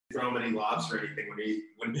throw him any lobs or anything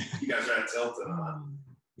when you guys are at Tilton, huh?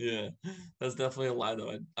 Yeah, that's definitely a lie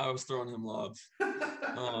though. I was throwing him lobs.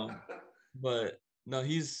 But no,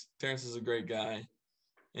 Terance is a great guy,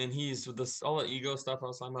 and he's with this all the ego stuff I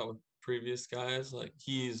was talking about with previous guys. Like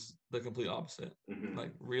he's the complete opposite. Mm-hmm.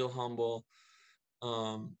 Like real humble.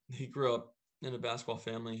 He grew up in a basketball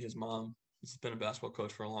family. His mom has been a basketball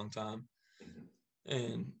coach for a long time,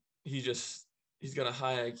 and he's got a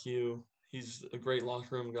high IQ. He's a great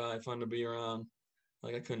locker room guy, fun to be around.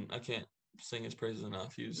 Like I can't sing his praises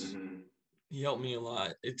enough. He helped me a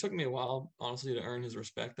lot. It took me a while, honestly, to earn his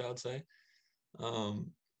respect, I would say.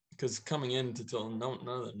 Because coming into Tilton, none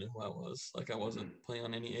of them knew who I was. Like I wasn't playing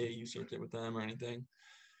on any AAU circuit with them or anything.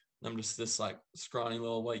 I'm just this like scrawny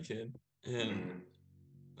little white kid, and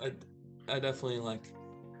I definitely like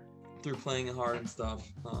through playing hard and stuff,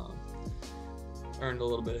 earned a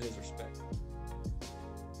little bit of his respect.